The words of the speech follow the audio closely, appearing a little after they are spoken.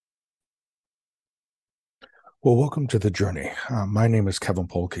Well, welcome to The Journey. My name is Kevin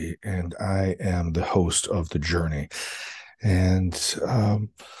Polkey, and I am the host of The Journey. And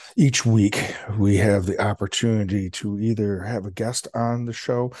each week, we have the opportunity to either have a guest on the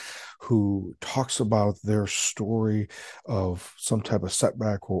show who talks about their story of some type of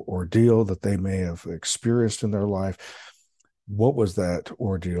setback or ordeal that they may have experienced in their life. What was that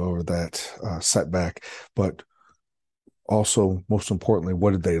ordeal or that setback? But also, most importantly,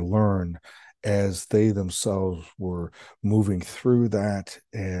 what did they learn as they themselves were moving through that,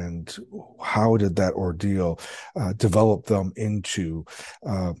 and how did that ordeal develop them into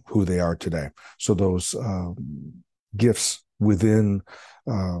who they are today? So those gifts within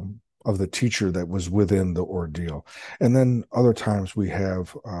of the teacher that was within the ordeal. And then other times we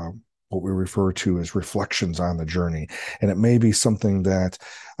have what we refer to as reflections on the journey. And it may be something that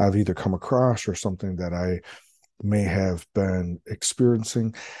I've either come across or something that I may have been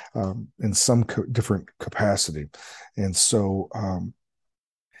experiencing in some different capacity. And so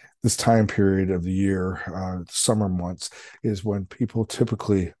this time period of the year, summer months, is when people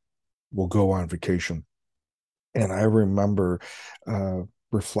typically will go on vacation. And I remember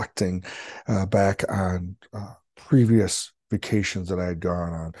reflecting back on previous vacations that I had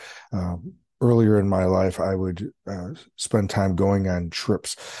gone on. Earlier in my life, I would spend time going on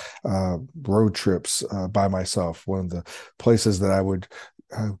trips, road trips by myself. One of the places that I would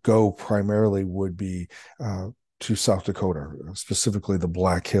go primarily would be to South Dakota, specifically the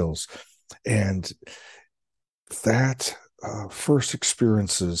Black Hills. And that first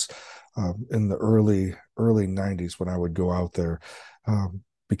experiences in the early 90s when I would go out there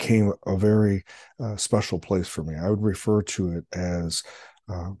became a very special place for me. I would refer to it as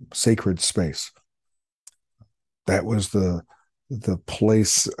sacred space. That was the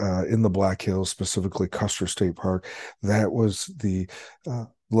place in the Black Hills, specifically Custer State Park. That was the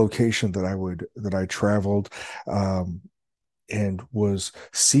location that I traveled and was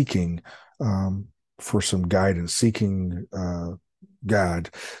seeking for some guidance, seeking God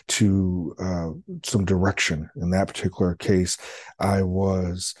to some direction. In that particular case, I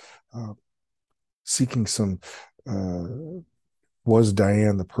was seeking some. Was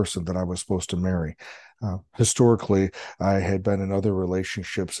Diane the person that I was supposed to marry? Historically, I had been in other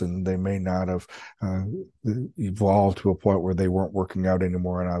relationships, and they may not have evolved to a point where they weren't working out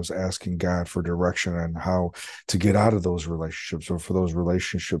anymore. And I was asking God for direction on how to get out of those relationships, or for those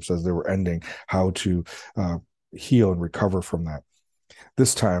relationships as they were ending, how to heal and recover from that.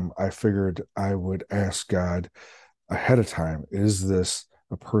 This time, I figured I would ask God ahead of time, is this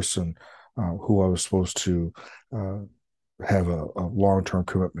a person who I was supposed to have a long-term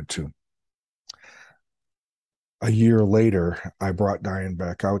commitment to? A year later, I brought Diane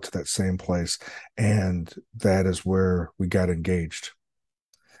back out to that same place, and that is where we got engaged.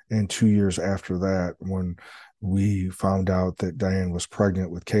 And 2 years after that, when we found out that Diane was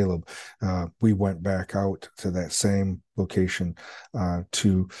pregnant with Caleb, we went back out to that same location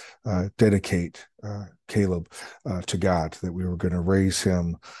to dedicate Caleb to God, that we were going to raise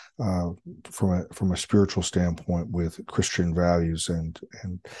him from a spiritual standpoint with Christian values and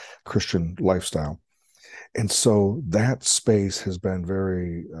Christian lifestyle. And so that space has been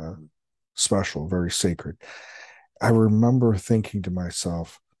very special, very sacred. I remember thinking to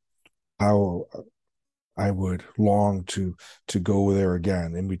myself how I would long to go there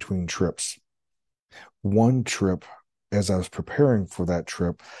again in between trips. One trip, as I was preparing for that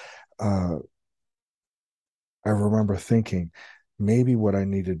trip, uh, I remember thinking maybe what I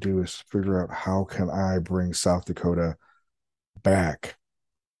need to do is figure out how can I bring South Dakota back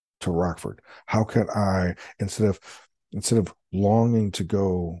to Rockford? How can I, instead of longing to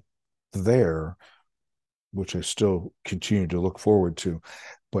go there, which I still continue to look forward to,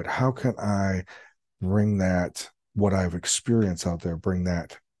 but how can I bring that, what I've experienced out there, bring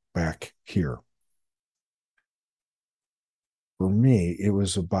that back here? For me, it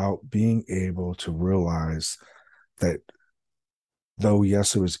was about being able to realize that though,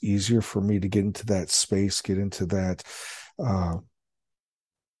 yes, it was easier for me to get into that space, get into that uh,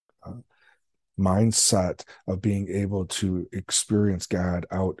 uh, mindset of being able to experience God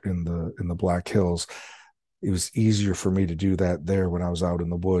out in the Black Hills. It was easier for me to do that there when I was out in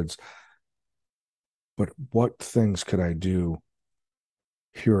the woods. But what things could I do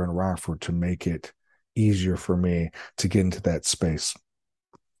here in Rockford to make it easier for me to get into that space?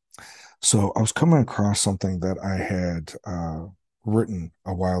 So I was coming across something that I had written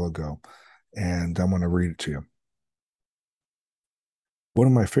a while ago, and I'm going to read it to you. One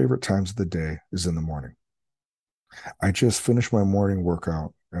of my favorite times of the day is in the morning. I just finish my morning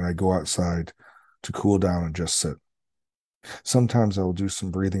workout and I go outside to cool down and just sit. Sometimes I will do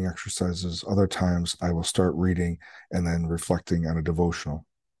some breathing exercises. Other times I will start reading and then reflecting on a devotional.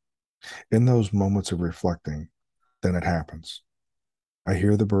 In those moments of reflecting, then it happens. I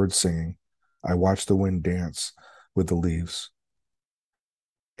hear the birds singing. I watch the wind dance with the leaves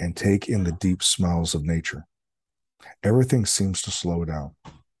and take in the deep smells of nature. Everything seems to slow down.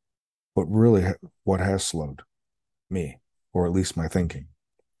 But really, what has slowed? Me, or at least my thinking.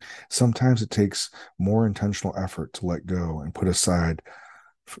 Sometimes it takes more intentional effort to let go and put aside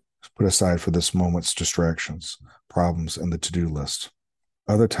for this moment's distractions, problems, and the to-do list.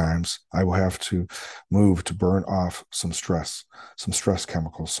 Other times, I will have to move to burn off some stress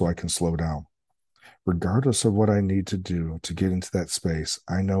chemicals so I can slow down. Regardless of what I need to do to get into that space,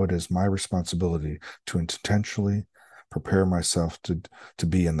 I know it is my responsibility to intentionally prepare myself to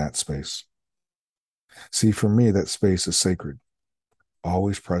be in that space. See, for me, that space is sacred,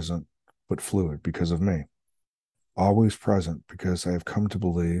 always present, but fluid because of me. Always present because I have come to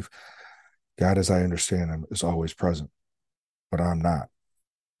believe God, as I understand Him, is always present, but I'm not.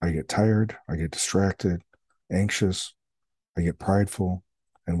 I get tired, I get distracted, anxious, I get prideful,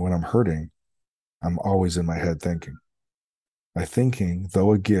 and when I'm hurting, I'm always in my head thinking. My thinking,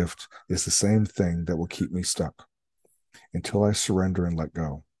 though a gift, is the same thing that will keep me stuck until I surrender and let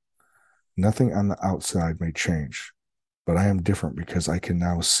go. Nothing on the outside may change, but I am different because I can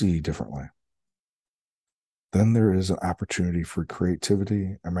now see differently. Then there is an opportunity for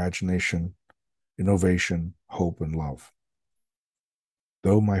creativity, imagination, innovation, hope, and love.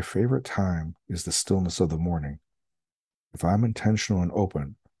 Though my favorite time is the stillness of the morning, if I'm intentional and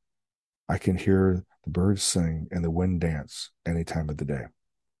open, I can hear the birds sing and the wind dance any time of the day.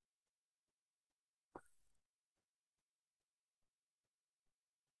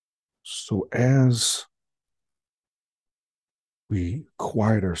 So as we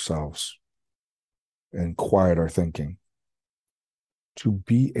quiet ourselves and quiet our thinking, to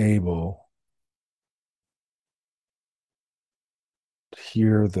be able to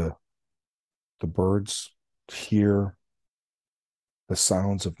hear the birds, to hear the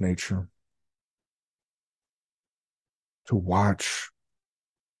sounds of nature, to watch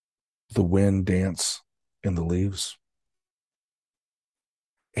the wind dance in the leaves,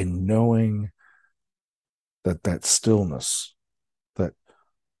 and knowing that that stillness, that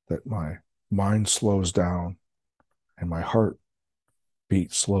that my mind slows down and my heart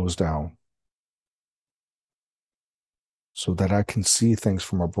beat slows down so that I can see things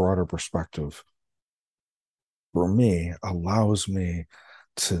from a broader perspective, for me, allows me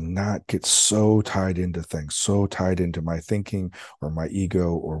to not get so tied into things, so tied into my thinking or my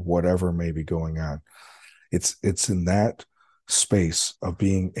ego or whatever may be going on. It's in that space of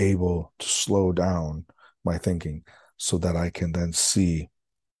being able to slow down my thinking so that I can then see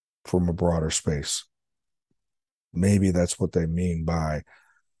from a broader space. Maybe that's what they mean by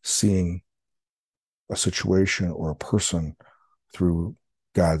seeing a situation or a person through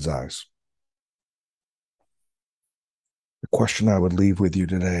God's eyes. The question I would leave with you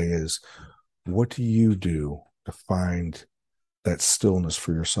today is, what do you do to find that stillness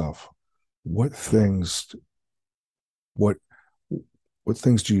for yourself? What things, what what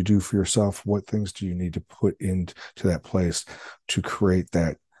things do you do for yourself? What things do you need to put into that place to create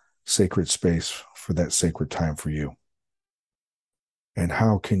that sacred space for that sacred time for you? And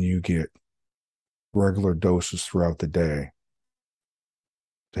how can you get regular doses throughout the day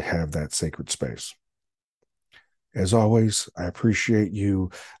to have that sacred space? As always, I appreciate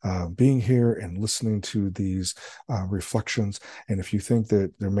you being here and listening to these reflections. And if you think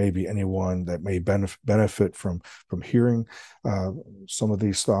that there may be anyone that may benefit from hearing some of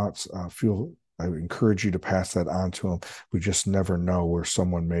these thoughts, I would encourage you to pass that on to them. We just never know where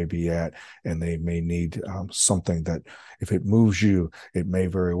someone may be at, and they may need something that, if it moves you, it may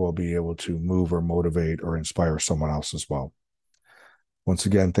very well be able to move or motivate or inspire someone else as well. Once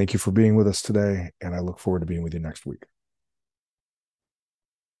again, thank you for being with us today, and I look forward to being with you next week.